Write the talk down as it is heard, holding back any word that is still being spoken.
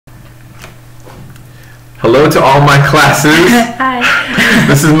Hello to all my classes. Hi.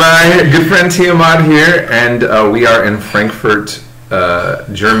 This is my good friend Tiamat here, and we are in Frankfurt,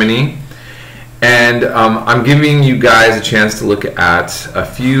 Germany. And I'm giving you guys a chance to look at a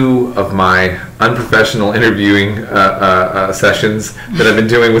few of my unprofessional interviewing sessions that I've been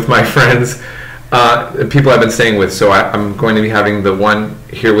doing with my friends, people I've been staying with. So I'm going to be having the one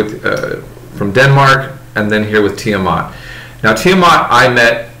here with from Denmark, and then here with Tiamat. Now Tiamat I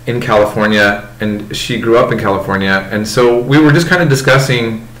met in California, and she grew up in California, and so we were just kind of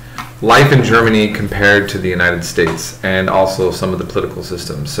discussing life in Germany compared to the United States, and also some of the political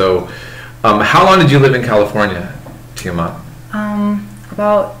systems. So how long did you live in California, Tiamat?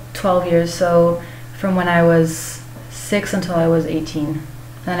 About 12 years, so from when I was 6 until I was 18.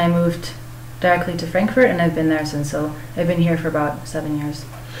 Then I moved directly to Frankfurt, and I've been there since, so I've been here for about 7 years.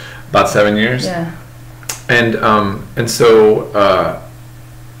 About 7 years? Yeah. And so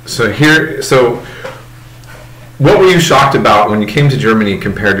what were you shocked about when you came to Germany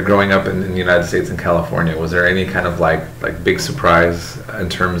compared to growing up in the United States and California? Was there any kind of like big surprise in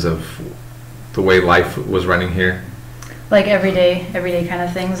terms of the way life was running here? Like everyday kind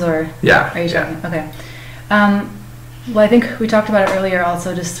of things, or yeah, are you talking? Yeah. Okay. Well, I think we talked about it earlier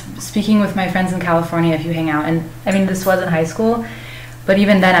also, just speaking with my friends in California, if you hang out, and I mean this was in high school, but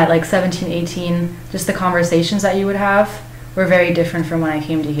even then at like 17, 18, just the conversations that you would have were very different from when I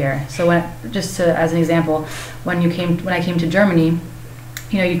came to here. So as an example, when I came to Germany,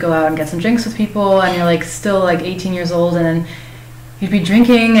 you know, you'd go out and get some drinks with people, and you're like still like 18 years old, and then you'd be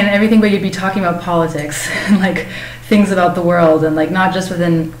drinking and everything, but you'd be talking about politics and like things about the world, and like not just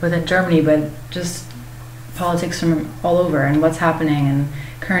within Germany, but just politics from all over and what's happening and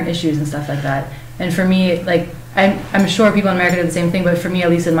current issues and stuff like that. And for me, like I'm sure people in America do the same thing, but for me, at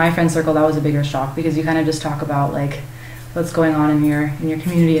least in my friend circle, that was a bigger shock, because you kind of just talk about like what's going on in your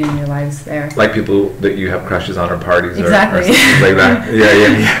community and in your lives there. Like people that you have crushes on, or parties, exactly, or something like that.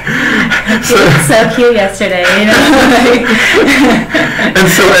 Yeah. So cute yesterday, you know.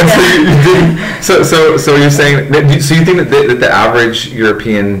 So you're saying that, so you think that the average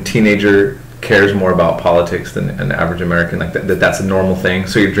European teenager cares more about politics than an average American, like that's a normal thing?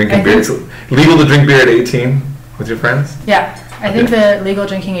 So you're drinking beer. It's legal to drink beer at 18 with your friends? Yeah, I think the legal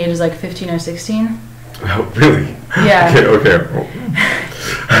drinking age is like 15 or 16. Oh, really? Yeah. Okay.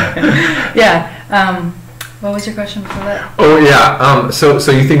 Yeah. What was your question before that? Oh, yeah. So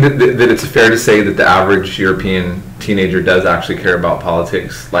you think that it's fair to say that the average European teenager does actually care about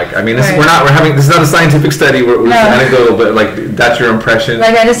politics? Like, I mean, this is not a scientific study. We're anecdotal, but like that's your impression.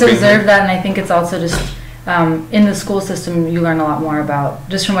 Like, I just observed that, and I think it's also just in the school system you learn a lot more about,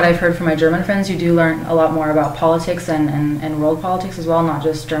 just from what I've heard from my German friends, you do learn a lot more about politics and world politics as well, not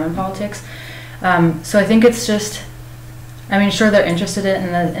just German politics. So I think it's just, I mean, sure, they're interested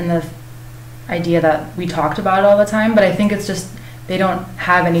in the idea that we talked about it all the time, but I think it's just they don't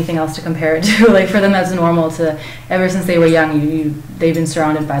have anything else to compare it to. Like, for them, that's normal to, ever since they were young, they've been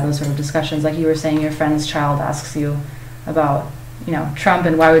surrounded by those sort of discussions. Like you were saying, your friend's child asks you about, you know, Trump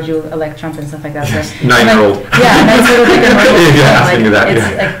and why would you elect Trump and stuff like that. Yes, 9-year-old. Yeah, 9-year-old like a normal yeah, asking you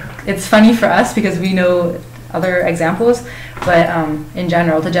that. It's funny for us because we know other examples, but in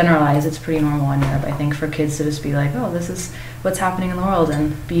general, to generalize, it's pretty normal in Europe, I think, for kids to just be like, oh, this is what's happening in the world,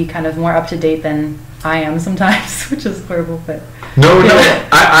 and be kind of more up to date than I am sometimes, which is horrible, but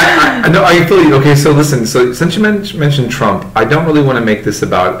I feel you. Okay, so listen, so since you mentioned Trump, I don't really want to make this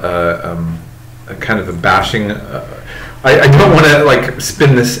about a kind of a bashing. I don't want to like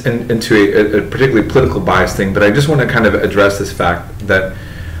spin this into a particularly political bias thing, but I just want to kind of address this fact that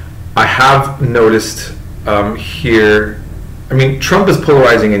I have noticed here. I mean, Trump is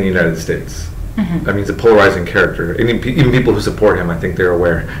polarizing in the United States. Mm-hmm. I mean, he's a polarizing character. Even people who support him, I think they're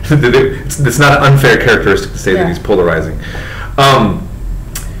aware. It's not an unfair characteristic to say that he's polarizing.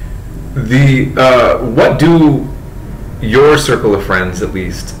 What do your circle of friends, at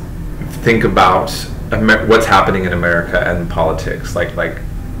least, think about what's happening in America and politics? Like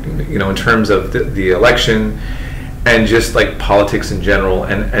you know, in terms of the election and just like politics in general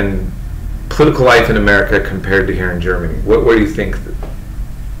and political life in America compared to here in Germany. What do you think?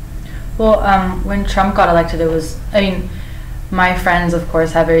 Well, when Trump got elected, it was, I mean, my friends, of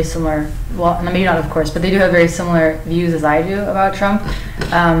course, have very similar, well, maybe not of course, but they do have very similar views as I do about Trump.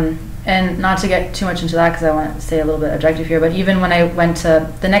 And not to get too much into that, because I want to stay a little bit objective here, but even when I went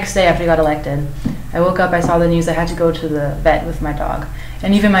to, the next day after he got elected, I woke up, I saw the news, I had to go to the vet with my dog.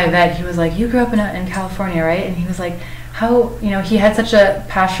 And even my vet, he was like, you grew up in California, right? And he was like, how, you know, he had such a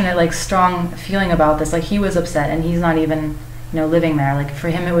passionate, like, strong feeling about this. Like, he was upset, and he's not even, you know, living there. Like, for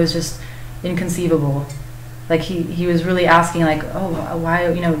him, it was just inconceivable like he was really asking like, oh, why,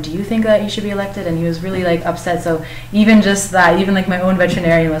 you know, do you think that you should be elected? And he was really like upset. So even just that, even like my own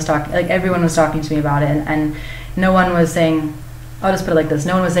veterinarian was talking, like everyone was talking to me about it, and no one was saying, I'll just put it like this,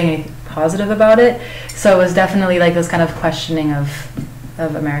 no one was saying anything positive about it. So it was definitely like this kind of questioning of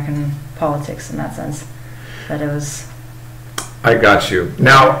American politics in that sense, that it was. I got you.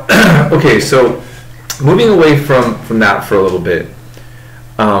 Now, okay, so moving away from that for a little bit,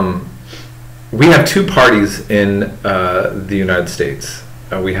 we have two parties in the United States.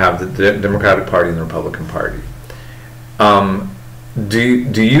 We have the Democratic Party and the Republican Party.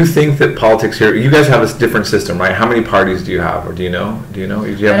 Do you think that politics here? You guys have a different system, right? How many parties do you have, or do you know? Do you have I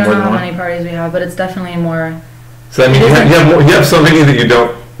don't more than know how one? many parties we have, but it's definitely more. So I mean, you have so many that you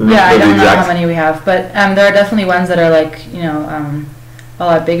don't. Yeah, I don't know how many we have, but there are definitely ones that are like, you know, a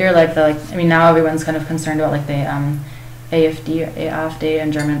lot bigger. Like I mean, now everyone's kind of concerned about like the AfD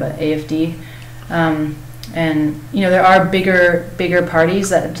in German, but AfD. And you know, there are bigger parties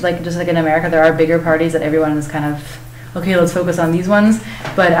that, like, just like in America, there are bigger parties that everyone is kind of, okay, let's focus on these ones.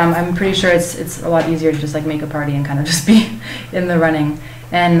 But I'm pretty sure it's a lot easier to just like make a party and kind of just be in the running.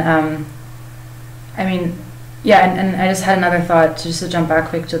 And I mean, yeah, and I just had another thought, just to jump back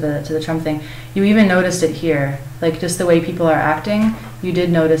quick to the Trump thing. You even noticed it here, like just the way people are acting. You did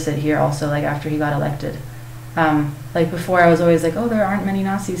notice it here also, like after he got elected. Like before, I was always like, oh, there aren't many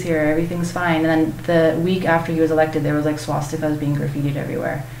Nazis here, everything's fine. And then the week after he was elected, there was like swastikas being graffitied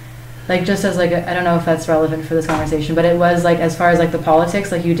everywhere. Like just as like I don't know if that's relevant for this conversation, but it was like, as far as like the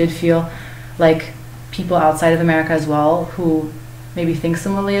politics, like you did feel like people outside of America as well who maybe think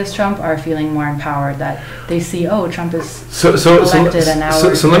similarly as Trump are feeling more empowered, that they see, oh, Trump is elected, and now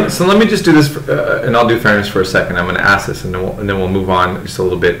so let me just do this, and I'll do fairness for a second. I'm going to ask this, and then we'll move on just a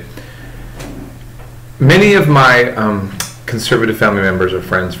little bit. Many of my conservative family members or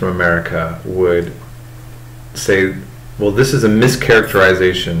friends from America would say, well, this is a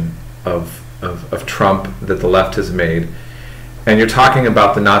mischaracterization of Trump that the left has made. And you're talking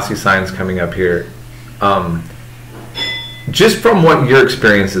about the Nazi signs coming up here. Just from what your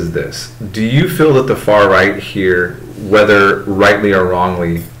experience is this, do you feel that the far right here, whether rightly or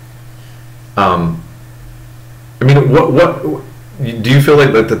wrongly, I mean, what do you feel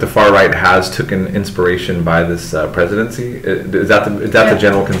like that the far right has taken inspiration by this presidency? Is that the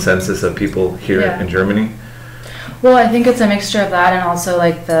general consensus of people here in Germany? Well, I think it's a mixture of that and also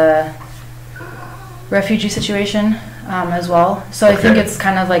like the refugee situation as well. So I think it's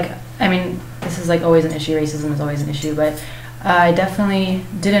kind of like, I mean, this is like always an issue. Racism is always an issue, but I definitely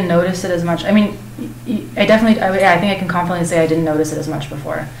didn't notice it as much. I mean, I think I can confidently say I didn't notice it as much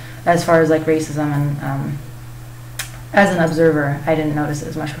before, as far as like racism, and as an observer, I didn't notice it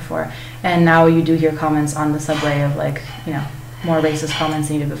as much before. And now you do hear comments on the subway of like, you know, more racist comments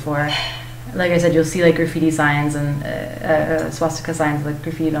than you did before. Like I said, you'll see like graffiti signs and swastika signs like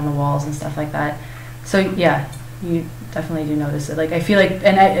graffiti on the walls and stuff like that. So yeah, you definitely do notice it. Like I feel like,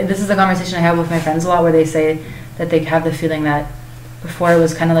 and this is a conversation I have with my friends a lot, where they say that they have the feeling that before it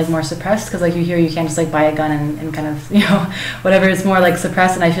was kind of like more suppressed, because like you hear you can't just like buy a gun and kind of, you know, whatever, it's more like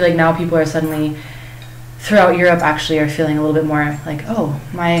suppressed. And I feel like now people are suddenly, throughout Europe actually, are feeling a little bit more like, oh,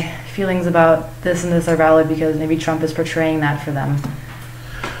 my feelings about this and this are valid because maybe Trump is portraying that for them.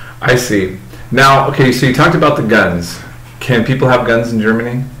 I see. Now, okay, so you talked about the guns. Can people have guns in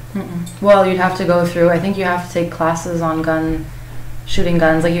Germany? Well, you'd have to go through, I think you have to take classes on shooting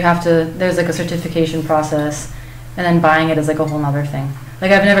guns. Like you have to, there's like a certification process, and then buying it is like a whole nother thing.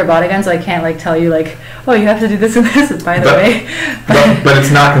 Like I've never bought a gun, so I can't like tell you like, oh, you have to do this and this, by the way. But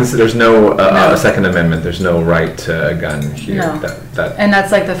it's not, there's no Second Amendment, there's no right to a gun here. No. And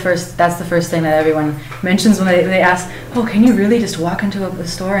that's like that's the first thing that everyone mentions when they ask, oh, can you really just walk into a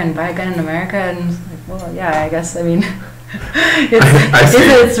store and buy a gun in America? And it's like, well, yeah, I guess, I mean,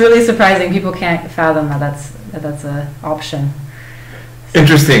 it's really surprising. People can't fathom that that's an option.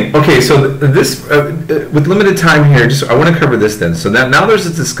 Interesting. Okay, so this with limited time here, I want to cover this then. So now there's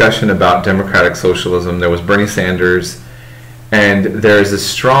a discussion about democratic socialism. There was Bernie Sanders, and there's a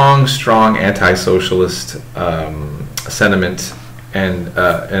strong anti-socialist sentiment in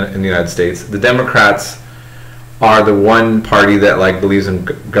the United States. The Democrats are the one party that like believes in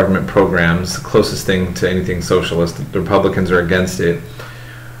government programs, closest thing to anything socialist. The Republicans are against it.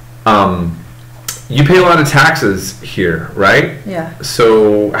 You pay a lot of taxes here, right? Yeah.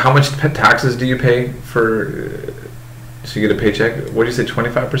 So how much taxes do you pay so you get a paycheck? What do you say,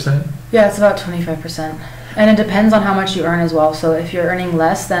 25%? Yeah, it's about 25%. And it depends on how much you earn as well. So if you're earning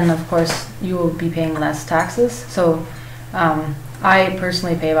less, then of course you will be paying less taxes. So I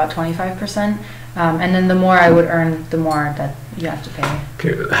personally pay about 25%. And then the more I would earn, the more that you have to pay.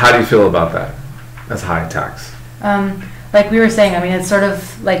 Okay. How do you feel about that? That's high tax. Like we were saying, I mean, it's sort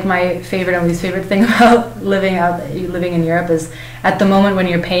of like my favorite and least favorite thing about living in Europe is at the moment when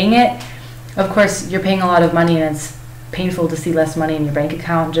you're paying it, of course, you're paying a lot of money and it's painful to see less money in your bank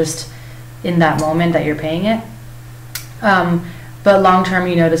account just in that moment that you're paying it. But long term,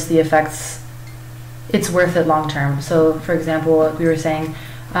 you notice the effects. It's worth it long term. So, for example, like we were saying,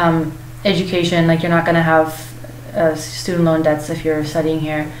 education, like you're not going to have student loan debts if you're studying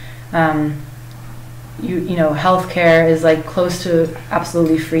here. You know, healthcare is like close to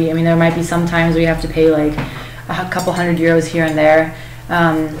absolutely free. I mean, there might be some times where you have to pay like a couple €100 here and there.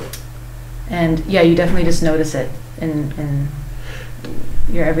 And yeah, you definitely just notice it in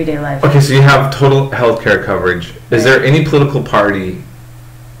your everyday life. Okay, so you have total healthcare coverage. Is there any political party,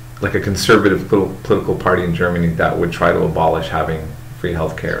 like a conservative political party in Germany, that would try to abolish having free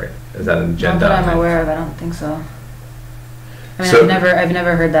healthcare? Is that an agenda? Not that I'm aware of. I don't think so. I mean, so, I've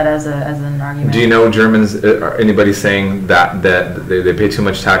never heard that as an argument. Do you know Germans? Anybody saying that they pay too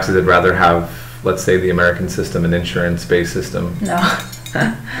much taxes? They'd rather have, let's say, the American system, an insurance-based system. No.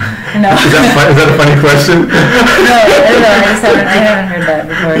 No. Is that a funny question? No, I haven't heard that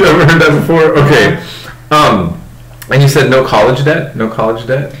before. You haven't heard that before? Okay. And you said no college debt? No college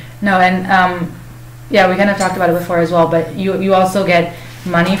debt? No, and yeah, we kind of talked about it before as well, but you also get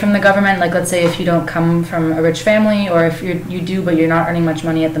money from the government. Like, let's say if you don't come from a rich family, or if you do but you're not earning much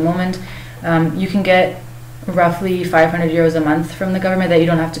money at the moment, you can get roughly €500 a month from the government that you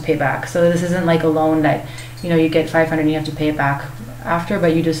don't have to pay back. So this isn't like a loan that, you know, you get 500 and you have to pay it back after,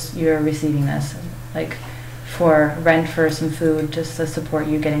 but you're receiving this, like for rent, for some food, just to support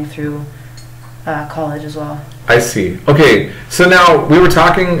you getting through college as well. I see. Okay, so now we were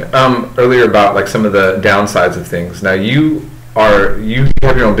talking earlier about like some of the downsides of things. Now you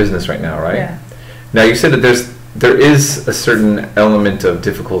have your own business right now, right? Yeah. Now you said that there is a certain element of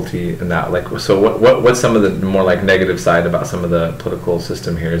difficulty in that. Like, so what's some of the more like negative side about some of the political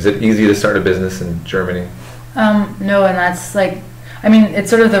system here? Is it easy to start a business in Germany? No, and that's like, I mean, it's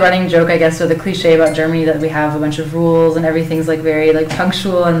sort of the running joke, I guess, or the cliche about Germany, that we have a bunch of rules and everything's like very like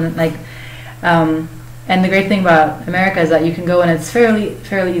punctual and like, and the great thing about America is that you can go and it's fairly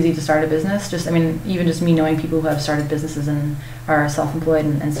easy to start a business. Just, I mean, even just me knowing people who have started businesses and are self-employed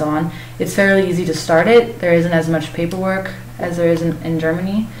and so on, it's fairly easy to start it. There isn't as much paperwork as there is in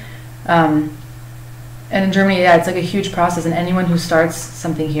Germany. And in Germany, yeah, it's like a huge process, and anyone who starts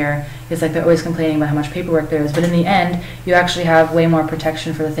something here is like they're always complaining about how much paperwork there is. But in the end, you actually have way more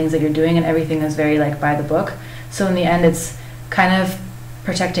protection for the things that you're doing, and everything is very like by the book. So in the end, it's kind of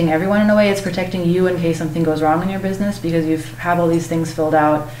protecting everyone in a way. It's protecting you in case something goes wrong in your business, because you have all these things filled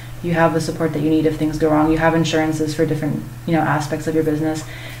out. You have the support that you need if things go wrong. You have insurances for different, you know, aspects of your business.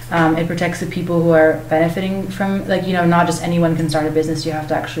 It protects the people who are benefiting from, like, you know, not just anyone can start a business. You have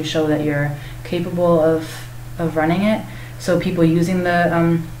to actually show that you're capable of running it. So people using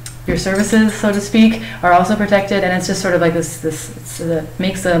the your services, so to speak, are also protected, and it's just sort of like it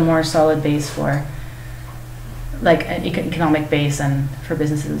makes a more solid base for, like, an economic base, and for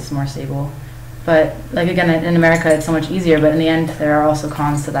businesses it's more stable. But like again, in America it's so much easier, but in the end there are also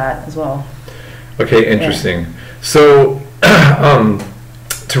cons to that as well. Okay, interesting. Yeah. So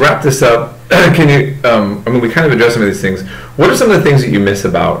to wrap this up, can you, I mean, we kind of addressed some of these things. What are some of the things that you miss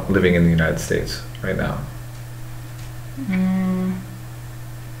about living in the United States right now?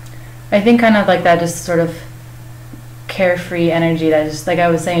 I think kind of like that just sort of carefree energy that just, like I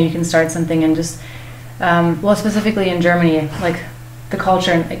was saying, you can start something and just, well, specifically in Germany, like the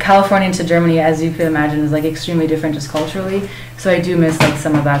culture in California to Germany, as you could imagine, is like extremely different just culturally. So I do miss like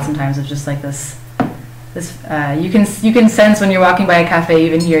some of that sometimes, of just like this you can sense when you're walking by a cafe,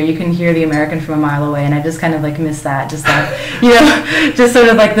 even here, you can hear the American from a mile away, and I just kind of like miss that, just that, you know, just sort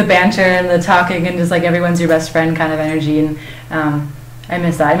of like the banter and the talking and just like everyone's your best friend kind of energy, and I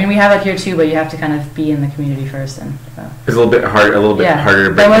miss that. I mean, we have it here too, but you have to kind of be in the community first, and it's a little bit harder to break.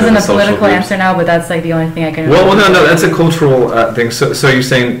 That wasn't a political answer now, but that's like the only thing I can. Well, no, that's a cultural thing. So you're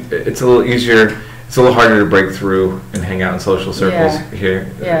saying it's a little easier, it's a little harder to break through and hang out in social circles here.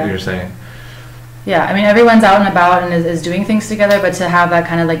 Yeah. You're saying. Yeah, I mean, everyone's out and about and is doing things together, but to have that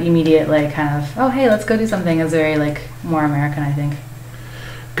kind of like immediate, like kind of, oh, hey, let's go do something, is very like more American, I think.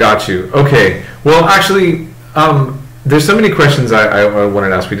 Got you. Okay. Well, actually, there's so many questions I wanted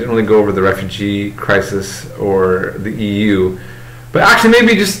to ask. We didn't really go over the refugee crisis or the EU, but actually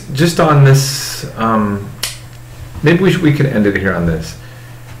maybe just on this, maybe we could end it here on this.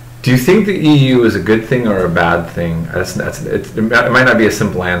 Do you think the EU is a good thing or a bad thing? It might not be a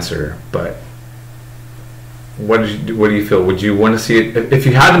simple answer, but what do you feel? Would you want to see it, if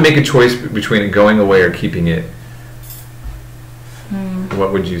you had to make a choice between it going away or keeping it?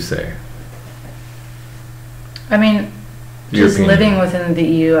 What would you say? I mean, just living within the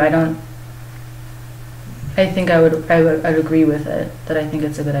EU, I think I'd agree with it, that I think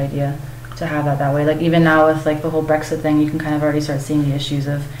it's a good idea to have that way. Like even now with like the whole Brexit thing, you can kind of already start seeing the issues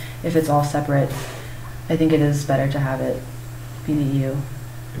of if it's all separate. I think it is better to have it be the EU. You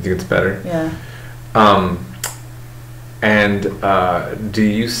think it's better? Yeah. And do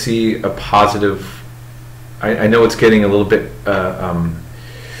you see a positive? I know it's getting a little bit.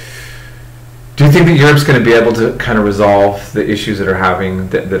 Do you think that Europe's going to be able to kind of resolve the issues that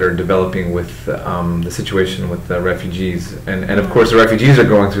are developing with the situation with the refugees, and of course the refugees are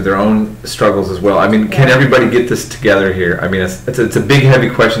going through their own struggles as well? I mean, can everybody get this together here? I mean, it's a big,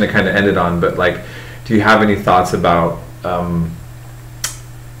 heavy question to kind of end it on, but like, do you have any thoughts about on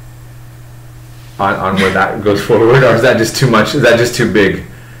where that goes forward, or is that just too much? Is that just too big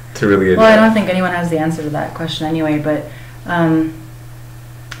to really? Well, I don't think anyone has the answer to that question anyway, but.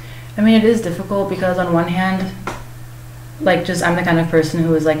 I mean, it is difficult because on one hand, like just I'm the kind of person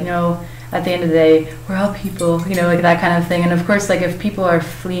who is like, no, at the end of the day, we're all people, you know, like that kind of thing. And of course, like if people are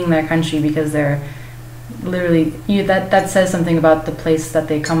fleeing their country because they're literally, that says something about the place that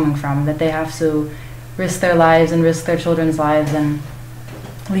they're coming from, that they have to risk their lives and risk their children's lives and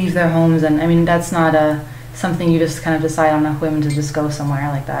leave their homes. And I mean, that's not something you just kind of decide on a whim to just go somewhere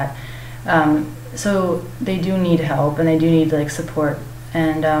like that. So they do need help and they do need like support.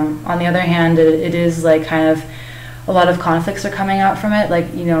 And on the other hand, it is like kind of a lot of conflicts are coming out from it.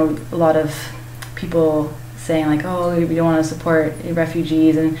 Like, you know, a lot of people saying like, oh, we don't want to support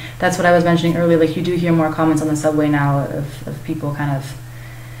refugees. And that's what I was mentioning earlier. Like you do hear more comments on the subway now of people kind of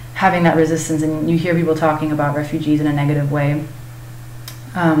having that resistance. And you hear people talking about refugees in a negative way.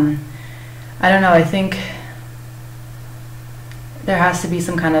 I don't know. I think there has to be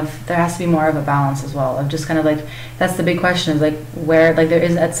more of a balance as well of just kind of like, that's the big question is like where, like there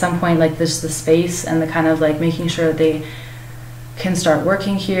is at some point like this the space and the kind of like making sure that they can start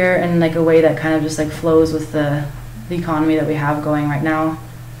working here in like a way that kind of just like flows with the economy that we have going right now.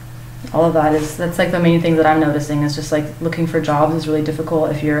 All of that's like the main thing that I'm noticing is just like looking for jobs is really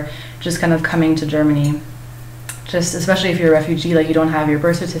difficult if you're just kind of coming to Germany, just especially if you're a refugee, like you don't have your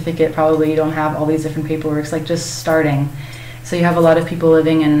birth certificate, probably you don't have all these different paperworks, like just starting. So you have a lot of people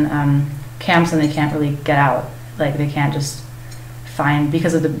living in camps and they can't really get out. Like they can't just find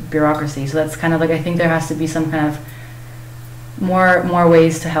because of the bureaucracy. So that's kind of like, I think there has to be some kind of more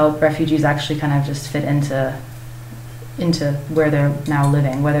ways to help refugees actually kind of just fit into where they're now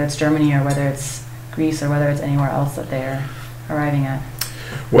living, whether it's Germany or whether it's Greece or whether it's anywhere else that they're arriving at.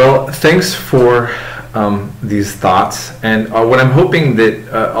 Well, thanks for these thoughts. And what I'm hoping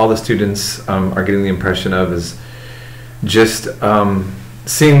that all the students are getting the impression of is just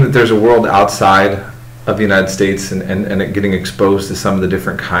seeing that there's a world outside of the United States and it getting exposed to some of the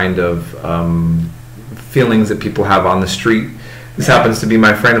different kind of feelings that people have on the street. This happens to be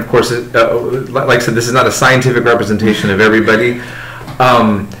my friend. Of course, like I said, this is not a scientific representation of everybody.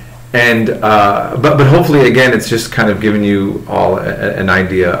 But hopefully, again, it's just kind of giving you all an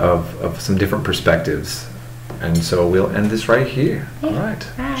idea of some different perspectives. And so we'll end this right here. All right.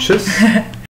 Bye. Tschüss.